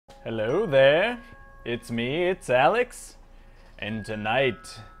Hello there, it's me, it's Alex, and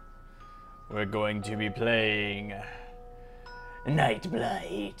tonight we're going to be playing Night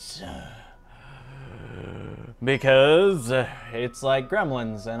Blights. Because it's like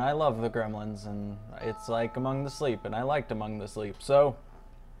Gremlins, and I love the Gremlins, and it's like Among the Sleep, and I liked Among the Sleep, so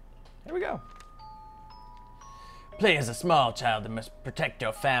here we go. Play as a small child and must protect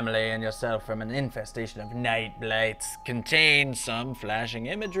your family and yourself from an infestation of night blights. Contains some flashing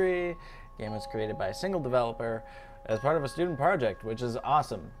imagery. The game was created by a single developer as part of a student project, which is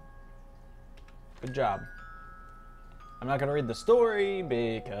awesome. Good job. I'm not gonna read the story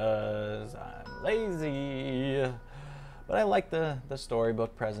because I'm lazy, but I like the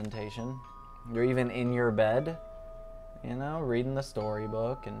storybook presentation. You're even in your bed, you know, reading the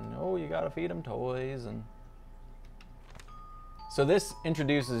storybook, and oh, you gotta feed them toys. And so this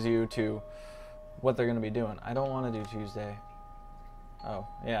introduces you to what they're going to be doing. I don't want to do Tuesday. Oh,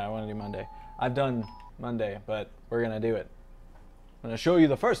 yeah, I want to do Monday. I've done Monday, but we're going to do it. I'm going to show you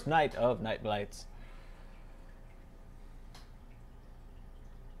the first night of Night Blights.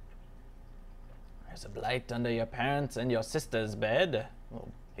 There's a blight under your parents' and your sister's bed.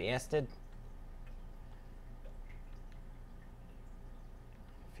 Little bastard.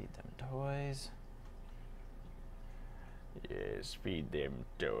 Feed them toys. Yes, feed them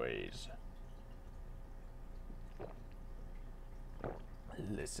toys.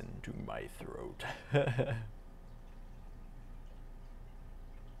 Listen to my throat.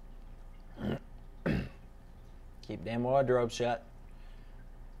 Keep them wardrobe shut.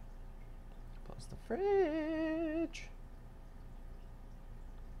 Close the fridge.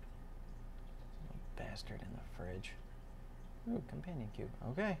 Little bastard in the fridge. Ooh, companion cube.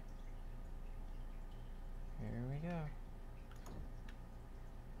 Okay. Here we go.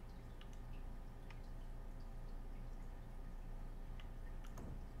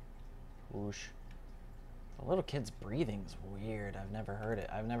 Whoosh. The little kid's breathing's weird. I've never heard it.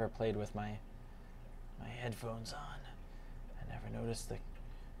 I've never played with my headphones on. I never noticed the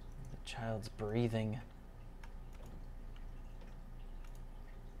child's breathing.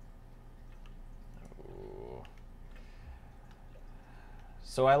 Ooh.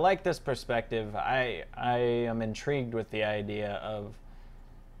 So I like this perspective. I am intrigued with the idea of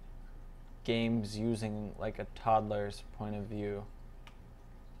games using like a toddler's point of view.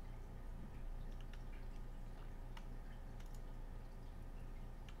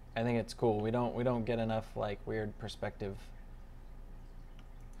 I think it's cool. We don't get enough like weird perspective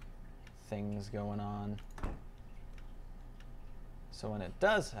things going on. So when it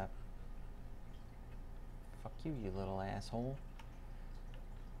does happen, fuck you, you little asshole.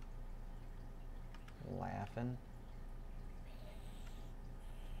 Laughing.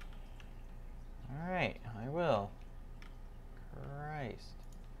 All right, I will. Christ.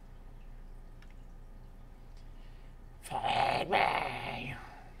 Feed me.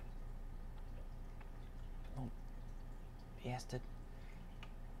 Bastard.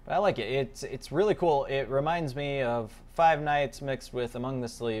 But I like it. It's really cool. It reminds me of Five Nights mixed with Among the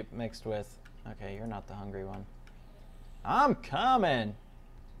Sleep mixed with... Okay, you're not the hungry one. I'm coming!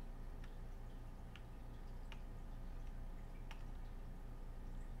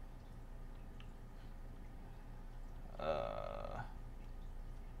 Ooh,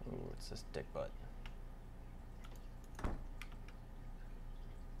 it's this dick butt.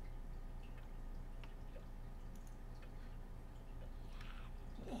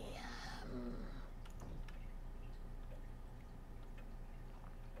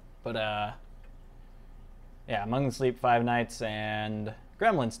 But, yeah, Among the Sleep, Five Nights, and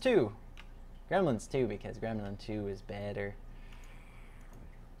Gremlins 2. Gremlins 2, because Gremlin 2 is better.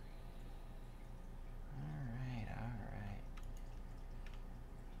 Alright, alright.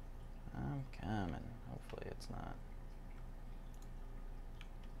 I'm coming. Hopefully it's not.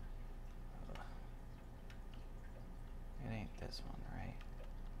 Ugh. It ain't this one, right?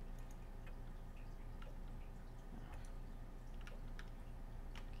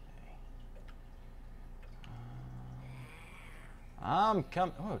 I'm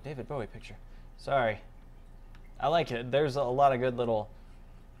coming. Oh, David Bowie picture. Sorry. I like it. There's a lot of good little...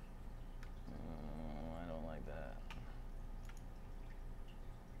 I don't like that.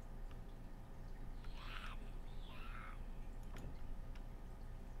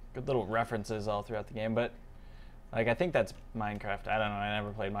 Good little references all throughout the game, but like I think that's Minecraft. I don't know. I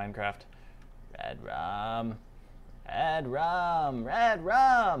never played Minecraft. Red rum. Red rum. Red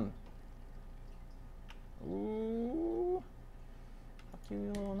rum. Ooh. You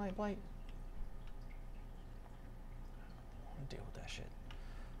little night blight. I don't want to deal with that shit.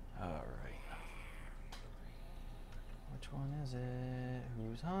 Alright. Which Which one is it?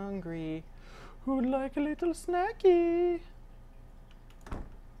 Who's hungry? Who'd like a little snacky? Okay.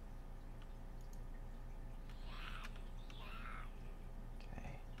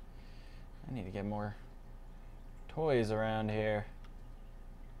 I need to get more toys around here.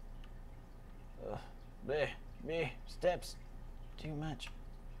 Ugh. Bleh. Steps. Too much.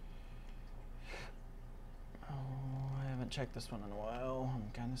 Oh, I haven't checked this one in a while.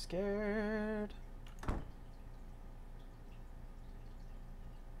 I'm kind of scared.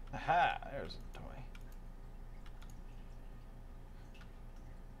 Aha! There's a toy.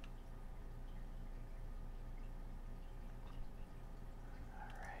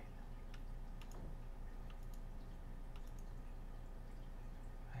 Alright.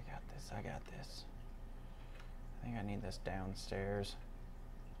 I got this. I think I need this downstairs.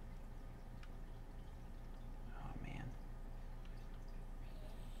 Oh, man.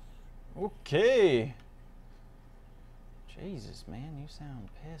 Okay! Jesus, man, you sound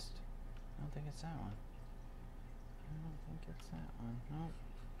pissed. I don't think it's that one. I don't think it's that one. Nope.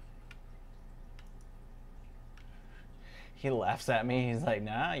 He laughs at me. He's like,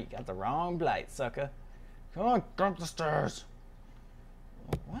 nah, you got the wrong blight, sucker. Come on, go up the stairs.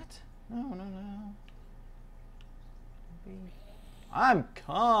 What? No. I'm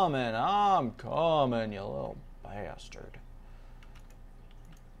coming, you little bastard.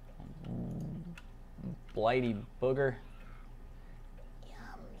 Blighty booger.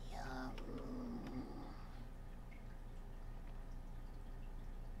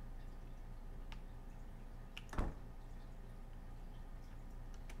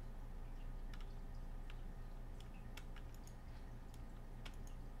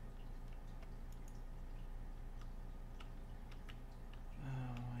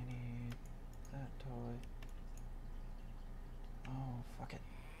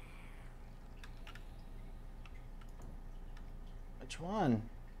 Which one?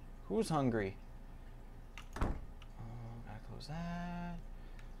 Who's hungry? Oh, gotta close that.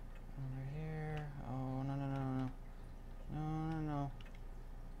 Over here. Oh, no.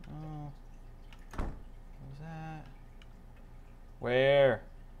 Close that. Where?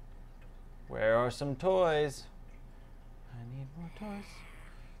 Where are some toys? I need more toys.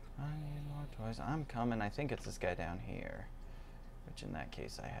 I'm coming. I think it's this guy down here. Which in that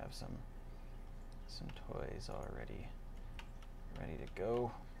case I have some toys already ready to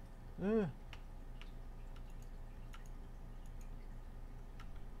go. Ugh.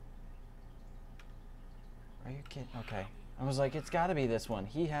 Are you kidding? Okay. I was like, it's gotta be this one.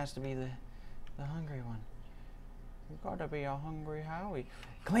 He has to be the hungry one. You gotta be a hungry Howie.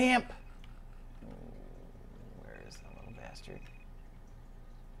 Clamp! Oh, where is the little bastard?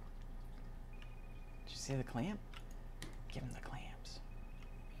 Did you see the clamp? Give him the clamps.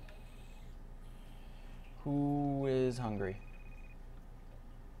 Who is hungry?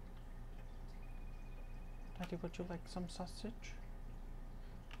 Daddy, would you like some sausage?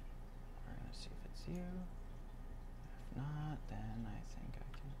 We're gonna see if it's you. If not, then I think I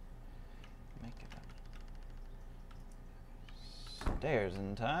can make it up. Stairs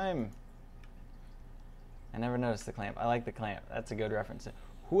in time. I never noticed the clamp. I like the clamp. That's a good reference.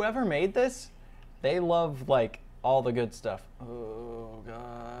 Whoever made this, they love like all the good stuff. Oh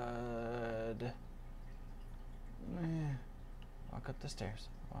God. Walk up the stairs.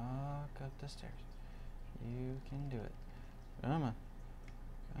 You can do it. Come on.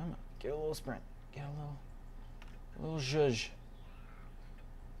 Get a little sprint. Get a little zhuzh.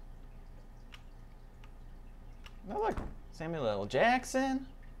 Oh look, Samuel L. Jackson.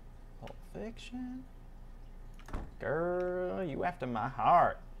 Pulp Fiction. Girl, you after my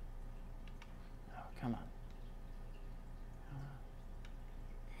heart. Oh, come on.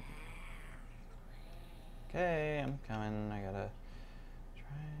 Okay, I'm coming. I gotta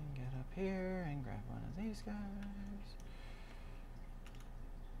try and get up here and grab one of these guys.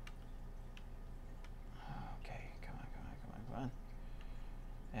 Okay, come on.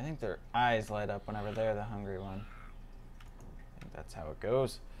 I think their eyes light up whenever they're the hungry one. I think that's how it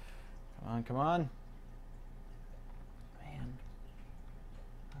goes. Come on. Man.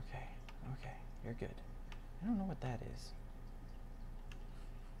 Okay, you're good. I don't know what that is.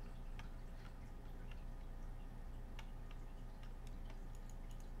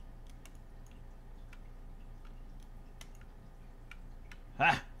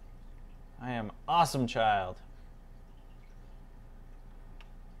 Ha! I am awesome child.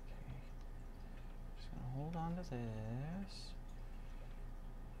 Okay. Just gonna hold on to this.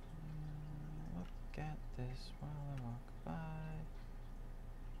 Look at this while I walk by.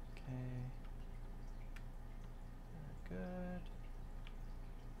 Okay. Very good.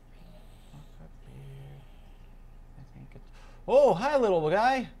 Walk up here. I think it's Oh, hi, little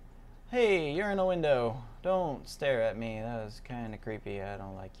guy. Hey, you're in a window. Don't stare at me. That was kind of creepy. I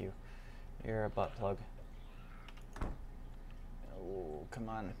don't like you. You're a butt plug. Oh, come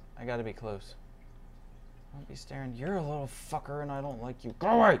on. I gotta be close. Don't be staring. You're a little fucker and I don't like you. Go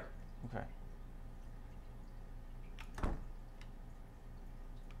away! Okay.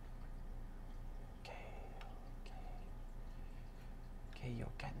 Okay, you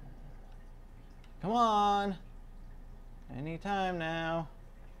can. Come on! Anytime now.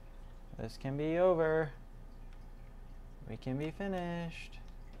 This can be over. We can be finished.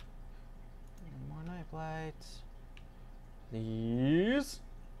 More night blights. Please.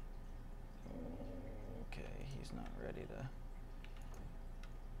 Okay, he's not ready to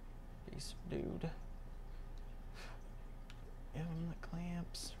be subdued. Give him the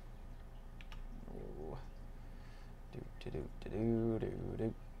clamps. Oh.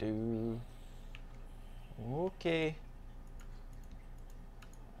 Do. Okay.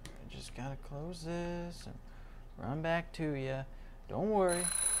 I just gotta close this and run back to you. Don't worry.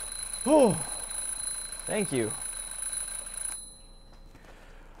 Oh, thank you.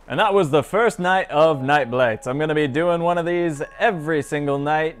 And that was the first night of Night Blights. I'm gonna be doing one of these every single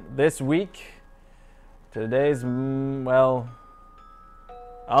night this week. Today's, well,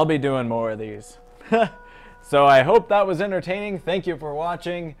 I'll be doing more of these. So I hope that was entertaining. Thank you for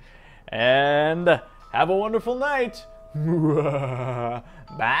watching, and have a wonderful night.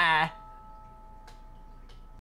 Bye.